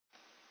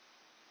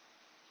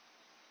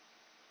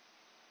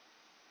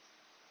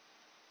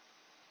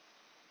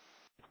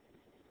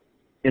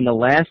In the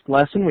last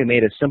lesson, we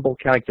made a simple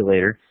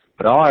calculator,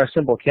 but all our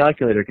simple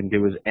calculator can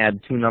do is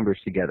add two numbers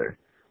together.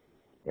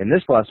 In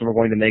this lesson, we're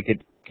going to make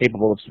it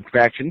capable of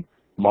subtraction,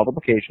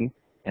 multiplication,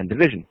 and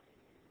division.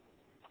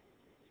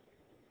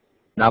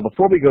 Now,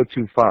 before we go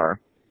too far,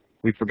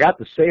 we forgot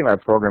to save our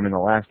program in the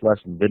last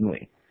lesson, didn't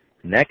we?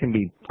 And that can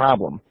be a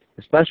problem,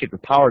 especially if the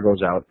power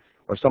goes out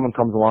or someone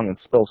comes along and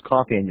spills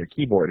coffee on your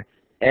keyboard,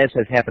 as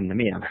has happened to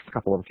me on a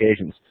couple of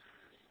occasions.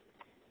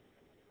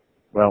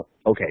 Well,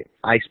 okay,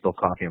 I spill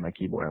coffee on my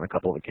keyboard on a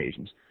couple of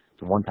occasions.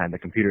 So one time the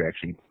computer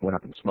actually went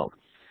up in smoke.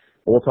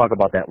 But we'll talk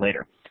about that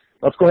later.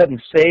 Let's go ahead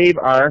and save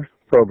our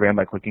program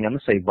by clicking on the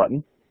Save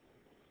button.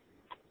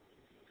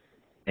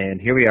 And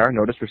here we are.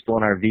 Notice we're still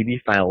in our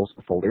VB Files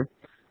folder.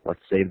 Let's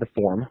save the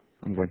form.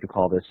 I'm going to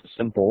call this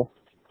Simple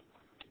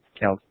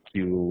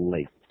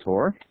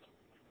Calculator.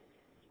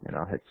 And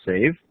I'll hit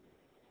Save.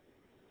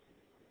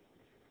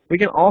 We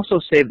can also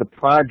save the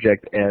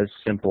project as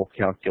Simple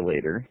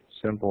Calculator.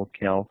 Simple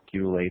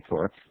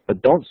Calculator.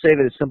 But don't save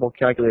it as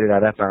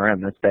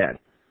simplecalculator.frm. That's bad.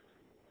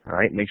 All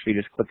right, make sure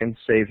you just click and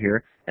save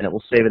here, and it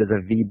will save it as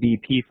a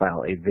VBP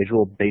file, a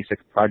Visual Basic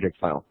Project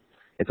file.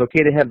 It's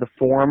okay to have the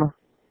form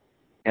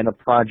and the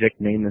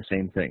project name the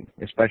same thing,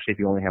 especially if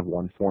you only have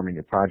one form in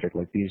your project,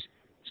 like these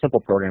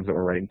simple programs that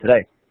we're writing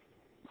today.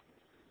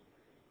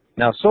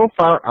 Now, so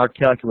far, our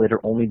calculator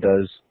only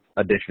does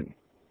addition.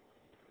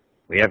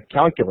 We have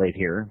calculate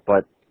here,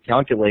 but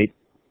calculate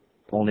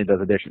only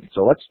does addition.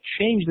 So let's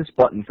change this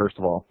button, first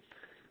of all,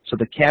 so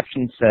the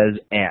caption says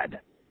add.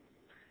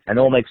 And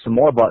then we'll make some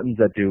more buttons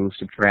that do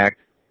subtract,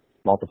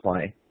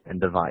 multiply, and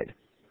divide.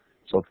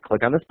 So let's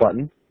click on this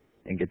button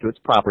and get to its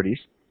properties.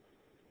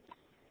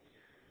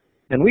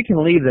 And we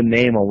can leave the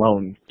name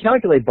alone.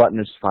 Calculate button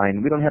is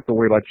fine. We don't have to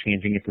worry about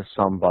changing it to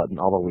sum button,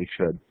 although we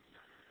should.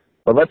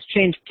 But let's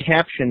change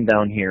caption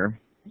down here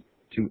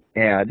to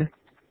add.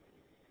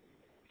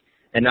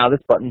 And now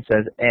this button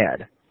says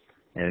add.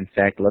 And in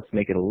fact, let's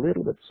make it a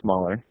little bit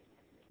smaller.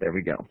 There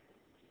we go.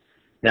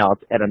 Now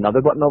let's add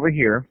another button over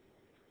here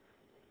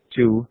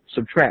to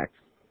subtract.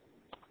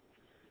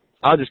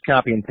 I'll just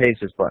copy and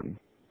paste this button.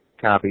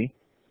 Copy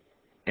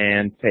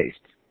and paste.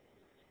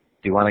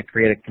 Do you want to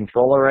create a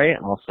control array?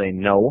 I'll say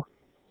no.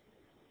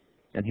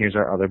 And here's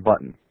our other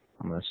button.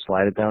 I'm going to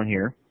slide it down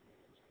here.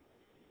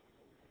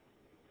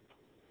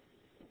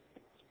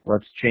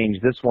 Let's change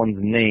this one's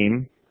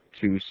name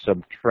to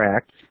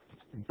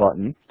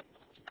SubtractButton.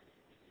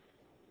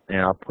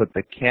 And I'll put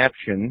the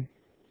caption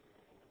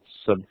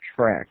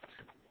subtract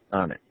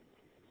on it.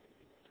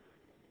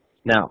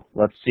 Now,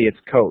 let's see its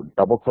code.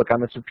 Double click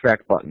on the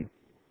subtract button.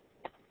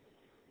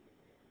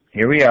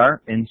 Here we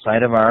are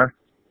inside of our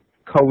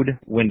code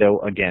window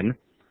again.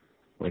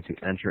 I'm going to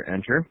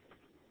enter.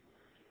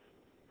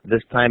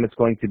 This time it's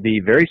going to be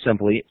very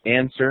simply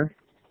answer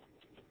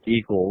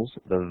equals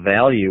the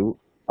value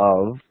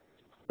of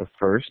the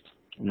first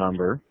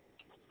number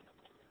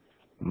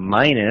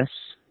minus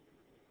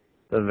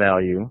the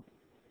value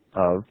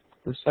of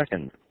the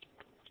second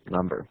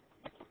number.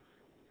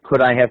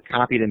 Could I have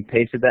copied and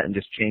pasted that and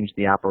just changed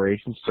the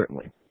operations?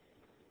 Certainly.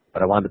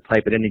 But I wanted to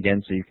type it in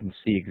again so you can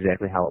see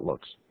exactly how it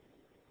looks.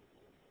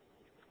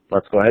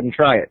 Let's go ahead and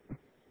try it.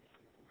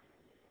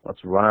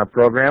 Let's run our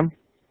program.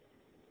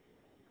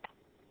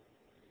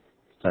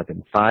 Type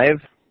in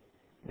 5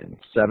 and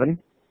 7.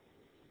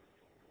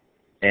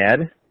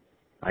 Add,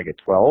 I get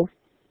 12.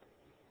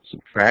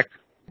 Subtract,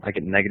 I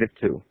get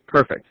 -2.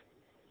 Perfect.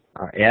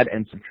 Our add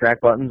and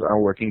subtract buttons are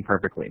working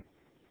perfectly.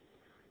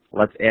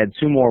 Let's add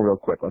two more real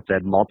quick. Let's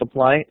add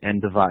multiply and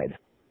divide.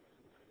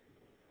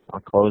 I'll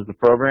close the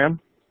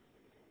program.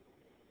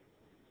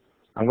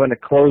 I'm going to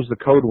close the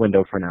code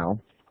window for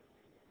now.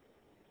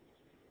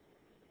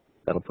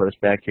 That'll put us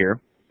back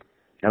here.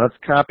 Now let's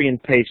copy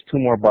and paste two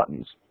more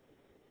buttons.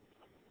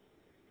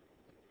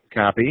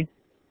 Copy,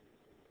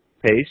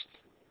 paste,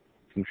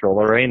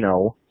 control array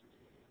no,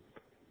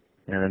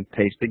 and then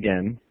paste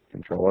again,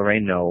 control array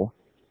no.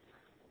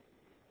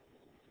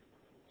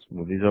 Let's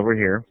move these over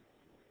here.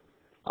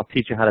 I'll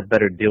teach you how to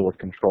better deal with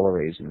control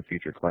arrays in a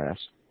future class.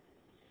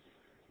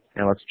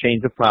 And let's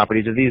change the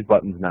properties of these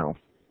buttons now.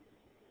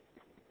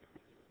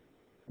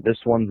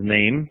 This one's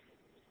name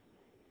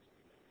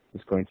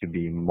is going to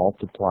be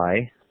multiply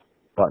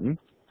button,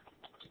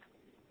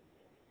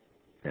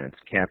 and its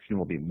caption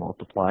will be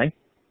multiply.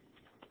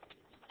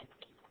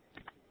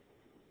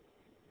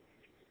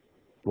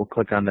 We'll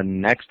click on the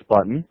next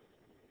button,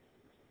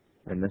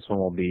 and this one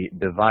will be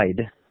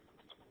divide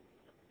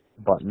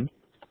button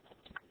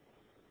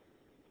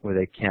with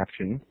a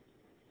caption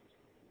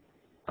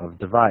of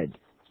divide.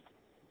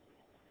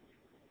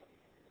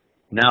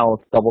 Now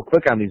let's double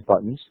click on these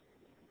buttons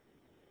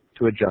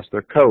to adjust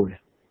their code.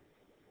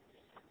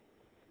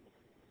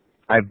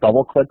 I've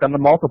double clicked on the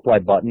multiply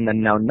button,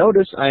 and now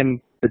notice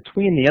I'm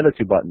between the other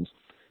two buttons.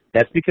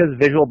 That's because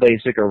Visual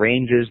Basic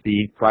arranges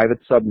the private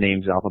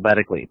subnames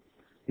alphabetically.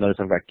 Notice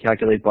I've got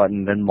calculate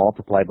button, then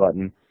multiply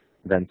button,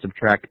 then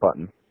subtract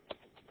button.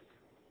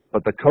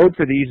 But the code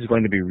for these is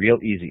going to be real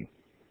easy.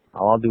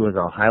 All I'll do is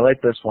I'll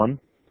highlight this one,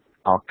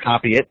 I'll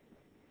copy it,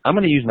 I'm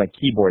going to use my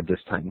keyboard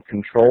this time.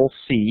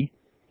 Control-C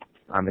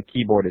on the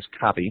keyboard is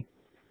copy,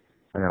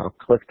 and I'll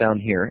click down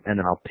here, and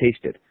then I'll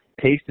paste it.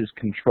 Paste is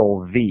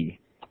Control-V,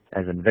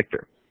 as in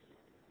Victor.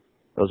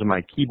 Those are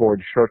my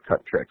keyboard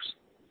shortcut tricks.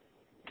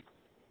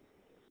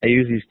 I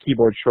use these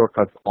keyboard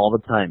shortcuts all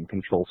the time.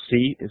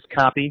 Control-C is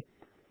copy,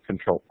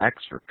 Control-X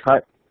for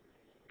cut,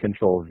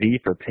 Control-V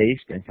for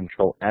paste, and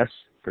Control-S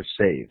for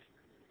save.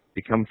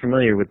 Become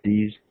familiar with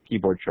these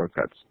keyboard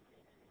shortcuts.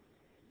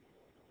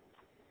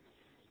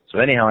 So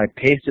anyhow, I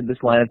pasted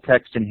this line of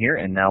text in here,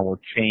 and now we'll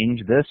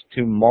change this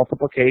to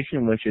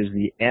multiplication, which is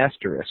the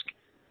asterisk.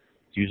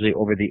 It's usually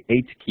over the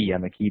 8 key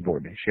on the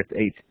keyboard, Shift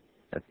 8.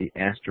 That's the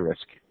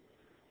asterisk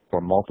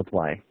for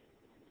multiply.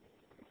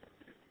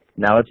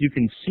 Now, if you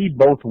can see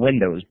both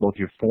windows, both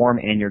your form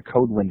and your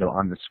code window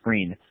on the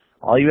screen,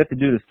 all you have to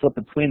do to flip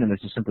between them is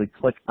to simply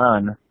click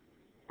on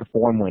the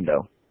form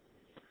window.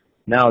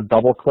 Now,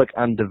 double-click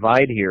on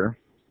divide here,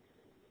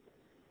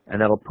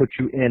 and that'll put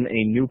you in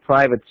a new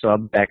private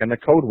sub back in the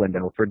code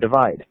window for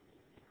divide.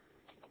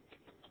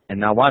 And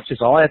now watch this.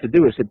 All I have to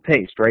do is hit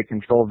paste, right?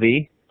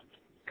 Control-V,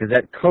 because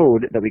that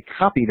code that we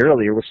copied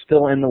earlier was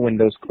still in the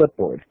Windows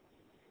clipboard.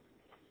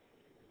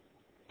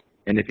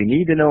 And if you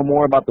need to know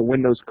more about the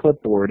Windows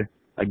clipboard,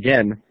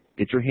 again,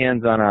 get your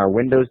hands on our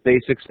Windows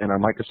Basics and our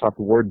Microsoft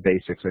Word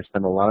Basics. I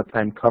spend a lot of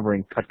time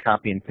covering cut,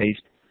 copy, and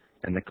paste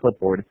and the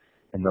clipboard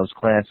in those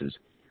classes.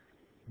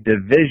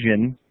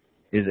 Division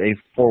is a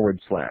 /.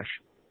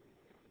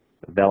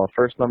 The val of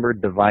first number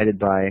divided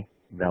by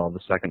val of the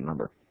second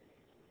number.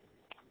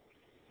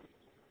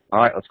 All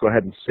right, let's go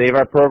ahead and save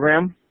our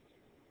program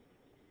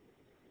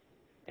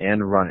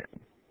and run it.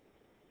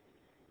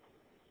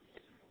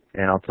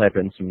 And I'll type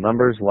in some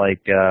numbers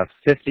like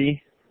 50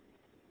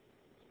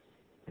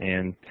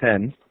 and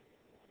 10.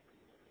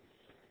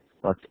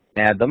 Let's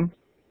add them.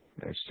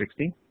 There's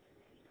 60.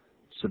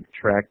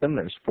 Subtract them.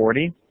 There's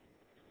 40.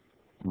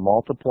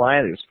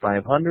 Multiply. There's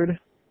 500.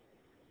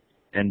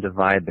 And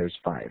divide. There's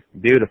 5.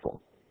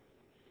 Beautiful.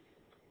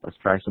 Let's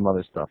try some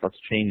other stuff. Let's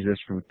change this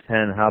from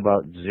 10. How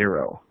about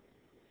 0?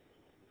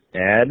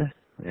 Add.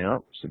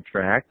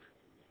 Subtract.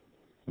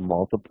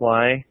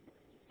 Multiply.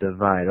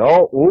 Divide.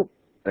 Oh, oop.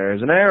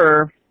 There's an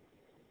error.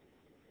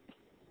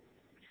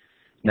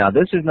 Now,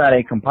 this is not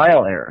a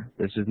compile error.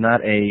 This is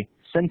not a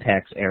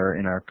syntax error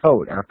in our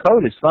code. Our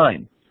code is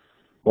fine.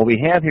 What we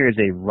have here is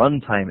a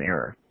runtime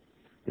error.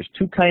 There's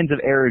two kinds of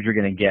errors you're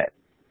going to get.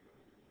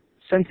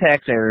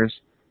 Syntax errors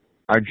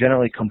are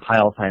generally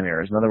compile time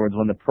errors. In other words,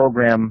 when the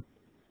program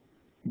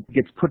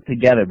gets put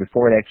together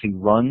before it actually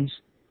runs,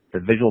 the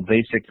Visual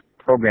Basic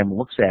program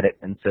looks at it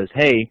and says,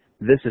 hey,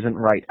 this isn't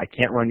right. I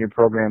can't run your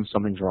program.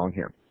 Something's wrong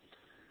here.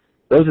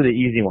 Those are the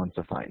easy ones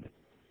to find.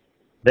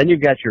 Then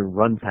you've got your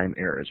runtime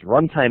errors.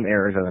 Runtime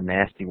errors are the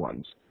nasty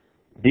ones.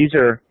 These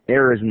are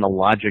errors in the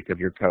logic of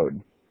your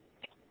code.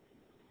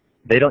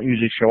 They don't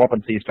usually show up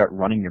until you start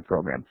running your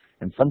program,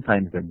 and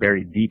sometimes they're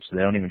buried deep so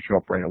they don't even show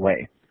up right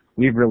away.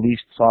 We've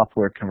released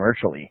software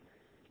commercially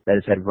that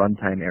has had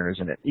runtime errors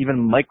in it. Even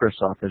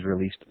Microsoft has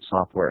released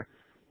software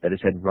that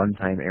has had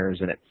runtime errors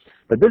in it.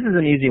 But this is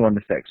an easy one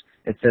to fix.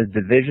 It says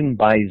division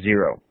by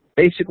 0.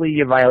 Basically,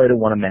 you violated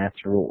one of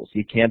math's rules.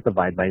 You can't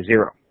divide by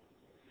 0.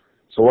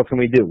 So what can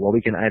we do? Well,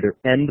 we can either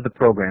end the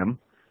program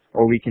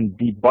or we can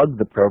debug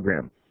the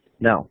program.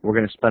 Now, we're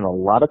going to spend a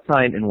lot of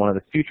time in one of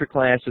the future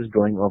classes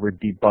going over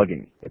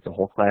debugging. It's a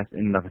whole class in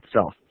and of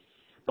itself.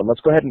 But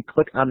let's go ahead and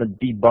click on the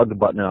debug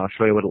button and I'll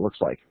show you what it looks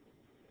like.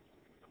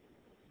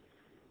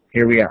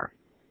 Here we are.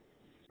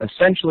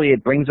 Essentially,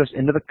 it brings us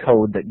into the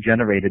code that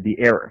generated the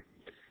error.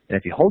 And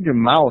if you hold your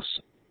mouse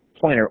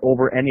pointer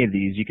over any of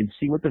these, you can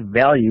see what the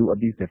value of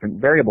these different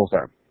variables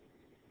are.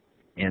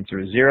 Answer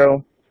is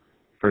 0.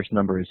 First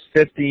number is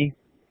 50.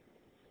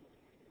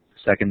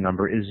 Second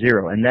number is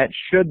 0. And that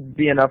should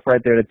be enough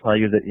right there to tell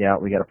you that, yeah,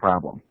 we got a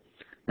problem.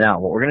 Now,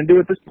 what we're going to do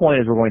at this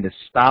point is we're going to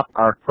stop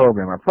our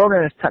program. Our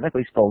program is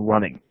technically still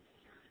running.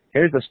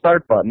 Here's the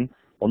start button.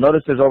 Well,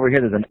 notice there's over here,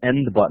 there's an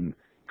end button.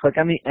 Click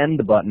on the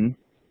end button,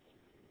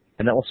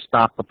 and that will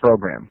stop the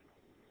program.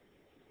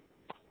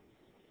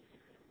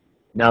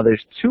 Now,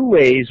 there's two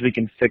ways we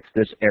can fix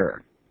this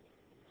error.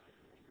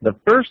 The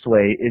first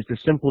way is to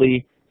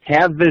simply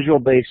have Visual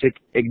Basic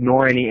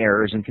ignore any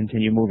errors and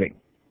continue moving.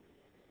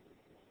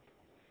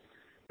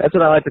 That's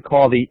what I like to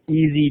call the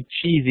easy,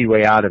 cheesy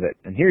way out of it.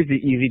 And here's the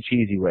easy,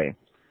 cheesy way.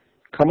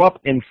 Come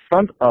up in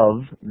front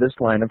of this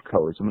line of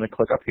code. So I'm going to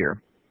click up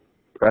here,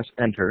 press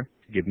Enter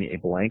to give me a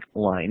blank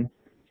line,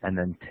 and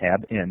then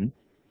tab in.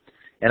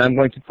 And I'm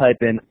going to type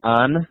in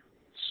on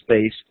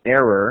space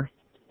error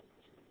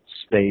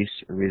space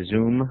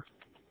resume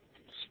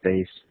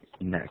space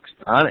next.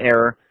 On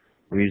error,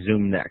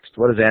 resume next.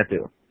 What does that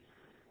do?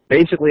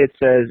 Basically, it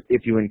says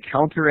if you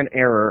encounter an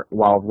error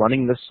while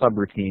running this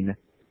subroutine,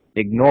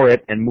 ignore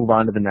it and move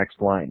on to the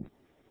next line.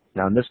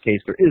 Now, in this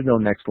case, there is no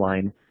next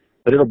line,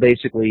 but it'll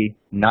basically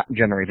not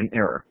generate an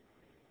error.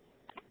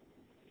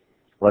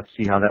 Let's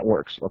see how that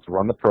works. Let's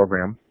run the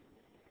program.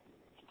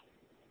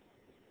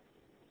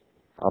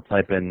 I'll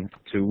type in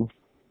 2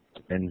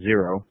 and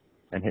 0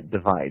 and hit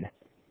divide.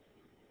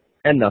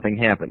 and nothing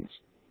happens.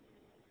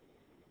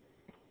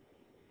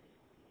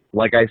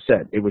 Like I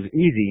said, it was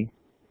easy,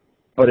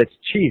 but it's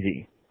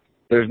cheesy.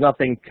 There's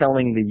nothing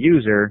telling the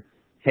user,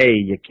 hey,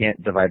 you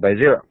can't divide by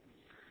 0.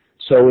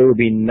 So it would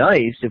be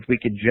nice if we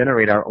could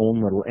generate our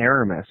own little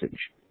error message.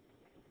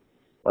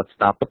 Let's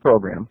stop the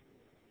program.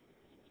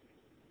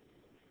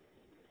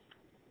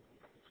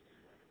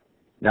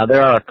 Now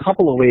there are a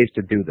couple of ways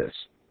to do this.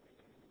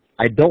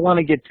 I don't want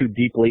to get too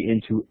deeply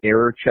into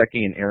error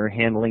checking and error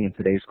handling in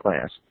today's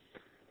class,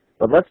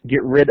 but let's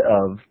get rid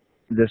of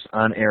this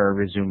on error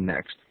resume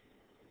next.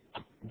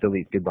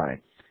 Delete, goodbye.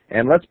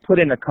 And let's put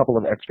in a couple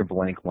of extra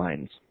blank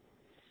lines.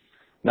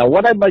 Now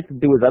what I'd like to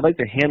do is I'd like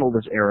to handle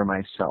this error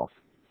myself.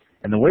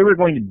 And the way we're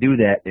going to do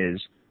that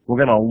is we're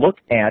going to look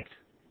at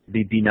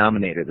the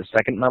denominator, the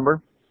second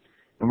number,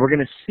 and we're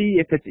going to see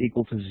if it's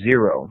equal to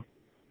 0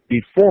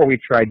 before we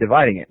try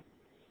dividing it.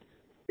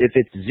 If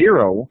it's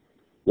 0,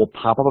 we'll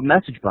pop up a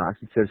message box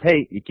that says,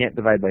 hey, you can't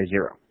divide by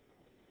 0.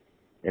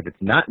 If it's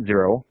not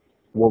 0,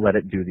 we'll let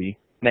it do the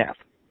math.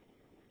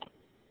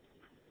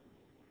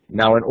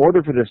 Now in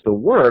order for this to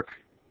work,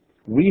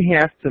 we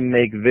have to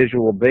make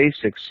Visual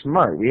Basic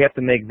smart. We have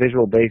to make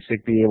Visual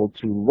Basic be able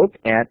to look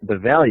at the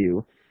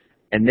value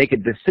and make a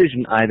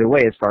decision either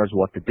way as far as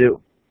what to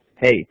do.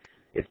 Hey,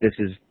 if this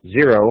is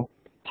 0,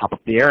 pop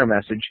up the error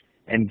message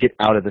and get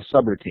out of the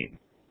subroutine.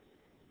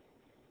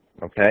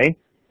 Okay?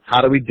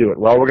 How do we do it?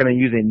 Well, we're going to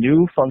use a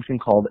new function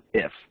called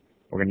if.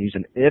 We're going to use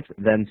an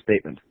if-then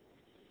statement.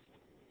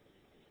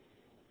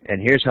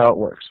 And here's how it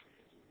works.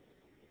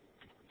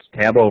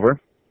 Let's tab over.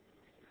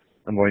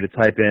 I'm going to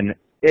type in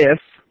if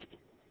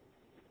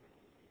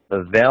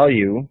the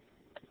value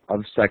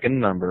of second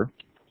number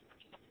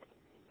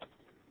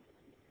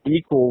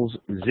equals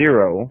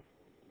 0,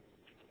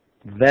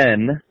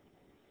 then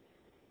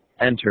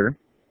enter,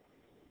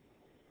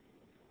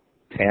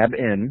 tab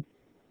in.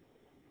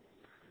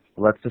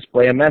 Let's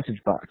display a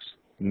message box.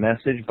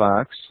 Message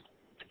box,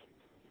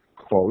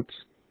 quote,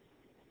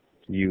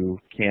 you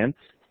can't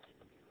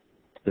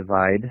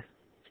divide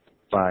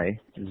by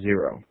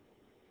 0.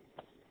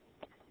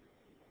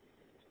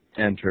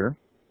 Enter,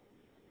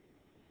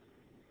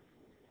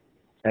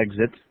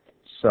 exit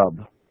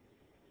sub.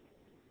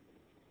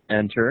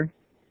 Enter,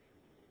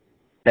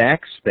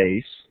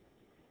 backspace,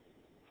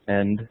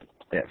 and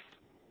if.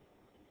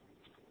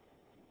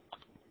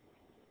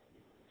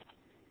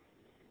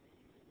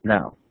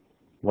 Now,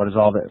 what is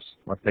all this?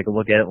 Let's take a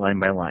look at it line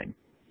by line.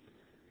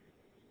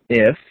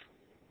 If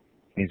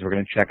means we're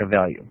going to check a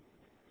value.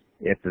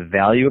 If the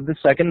value of the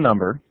second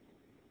number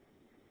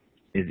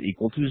is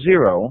equal to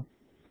 0,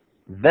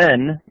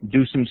 then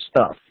do some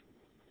stuff.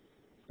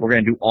 We're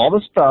going to do all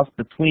the stuff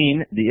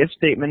between the if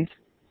statement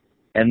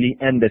and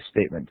the end if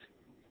statement.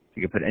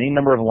 You can put any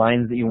number of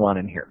lines that you want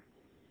in here.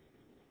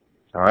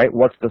 All right,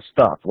 what's the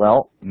stuff?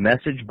 Well,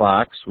 message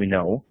box, we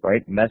know,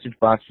 right? Message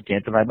box, you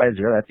can't divide by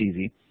 0, that's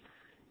easy.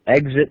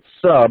 Exit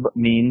sub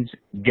means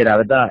get out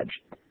of Dodge.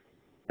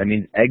 That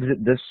means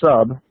exit this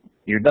sub,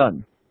 you're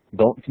done.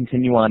 Don't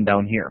continue on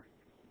down here.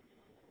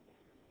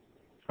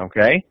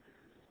 Okay?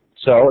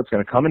 So it's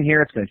going to come in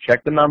here, it's going to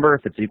check the number.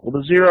 If it's equal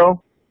to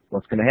 0,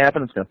 what's going to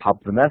happen? It's going to pop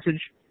up the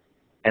message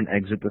and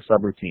exit the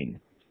subroutine.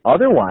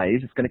 Otherwise,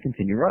 it's going to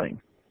continue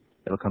running.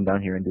 It'll come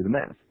down here and do the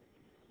math.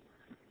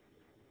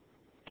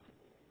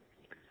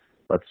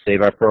 Let's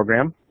save our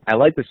program. I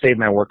like to save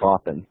my work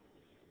often.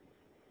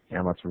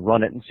 And let's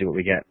run it and see what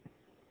we get.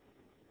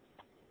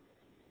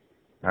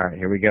 All right,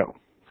 here we go.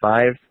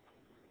 5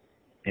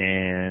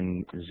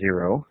 and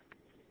 0.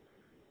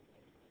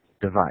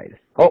 Divide.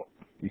 Oh,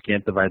 you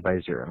can't divide by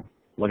 0.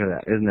 Look at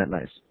that. Isn't that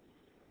nice?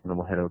 And then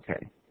we'll hit OK.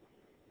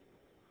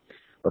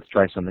 Let's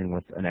try something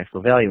with an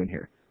actual value in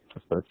here.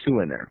 Let's put a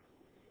 2 in there.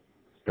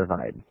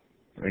 Divide.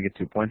 We're going to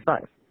get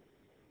 2.5.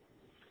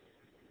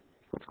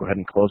 Let's go ahead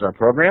and close our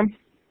program.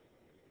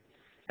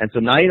 And so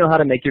now you know how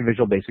to make your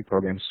Visual Basic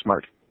program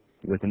smart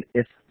with an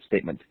if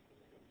statement.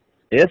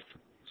 If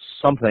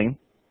something,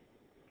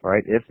 all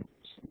right, if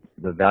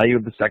the value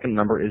of the second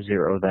number is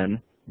 0,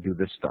 then do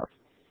this stuff.